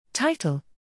Title: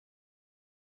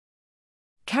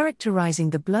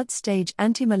 Characterizing the blood-stage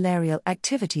antimalarial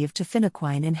activity of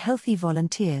tafenoquine in healthy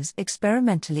volunteers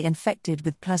experimentally infected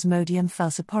with Plasmodium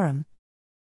falciparum.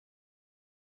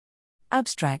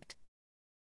 Abstract.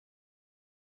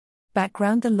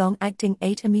 Background: the long-acting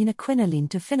 8-aminoquinoline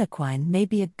tafenoquine may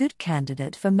be a good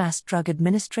candidate for mass drug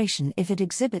administration if it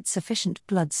exhibits sufficient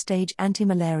blood-stage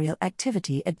antimalarial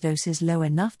activity at doses low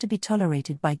enough to be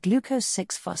tolerated by glucose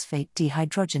 6-phosphate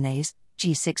dehydrogenase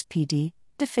 (G6PD)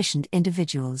 deficient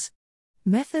individuals.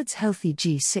 Methods: healthy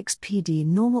G6PD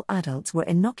normal adults were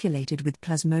inoculated with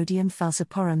Plasmodium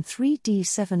falciparum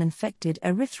 3D7 infected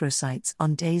erythrocytes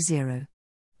on day 0.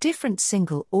 Different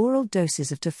single oral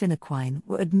doses of tafenoquine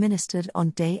were administered on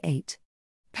day 8.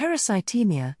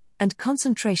 Parasitemia and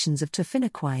concentrations of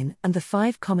tafenoquine and the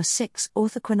 5,6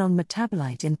 orthoquinone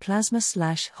metabolite in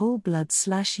plasma/whole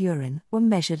blood/urine were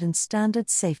measured and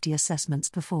standard safety assessments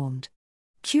performed.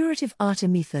 Curative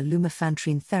artemether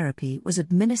lumefantrine therapy was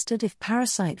administered if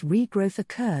parasite regrowth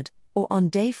occurred, or on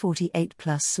day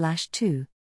 48+/2.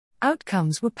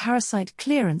 Outcomes were parasite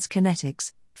clearance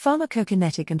kinetics,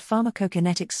 pharmacokinetic and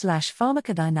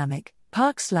pharmacokinetic/pharmacodynamic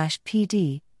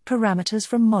 (PARC/PD) parameters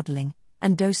from modeling,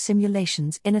 and dose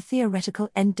simulations in a theoretical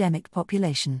endemic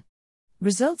population.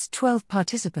 Results: 12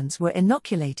 participants were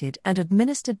inoculated and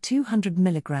administered 200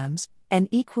 mg, N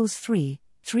equals 3,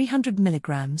 300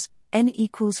 mg, N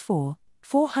equals 4,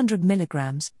 400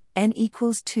 mg, N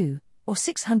equals 2, or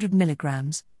 600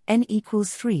 mg, N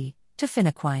equals 3,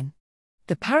 tafenoquine.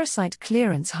 The parasite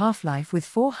clearance half-life with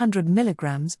 400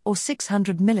 mg or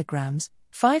 600 mg,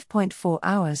 5.4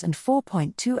 hours and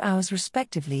 4.2 hours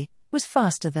respectively, was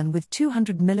faster than with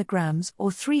 200 mg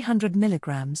or 300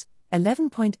 mg,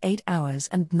 11.8 hours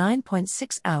and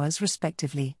 9.6 hours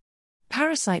respectively.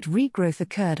 Parasite regrowth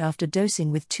occurred after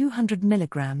dosing with 200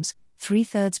 mg,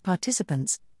 3/3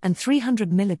 participants, and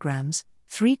 300 mg,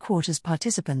 3/4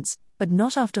 participants, but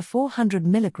not after 400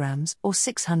 mg or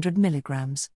 600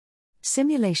 mg.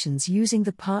 Simulations using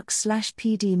the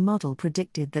PARC/PD model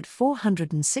predicted that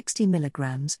 460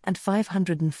 mg and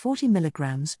 540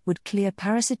 mg would clear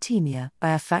parasitemia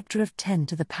by a factor of 10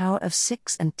 to the power of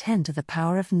 6 and 10 to the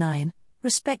power of 9,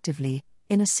 respectively,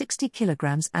 in a 60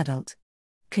 kg adult.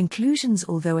 Conclusions: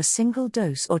 although a single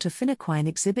dose or tafenoquine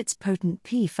exhibits potent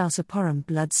P. falciparum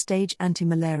blood-stage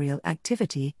antimalarial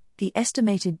activity, the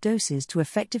estimated doses to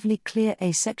effectively clear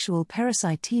asexual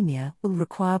parasitemia will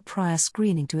require prior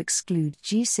screening to exclude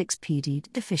G6PD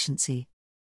deficiency.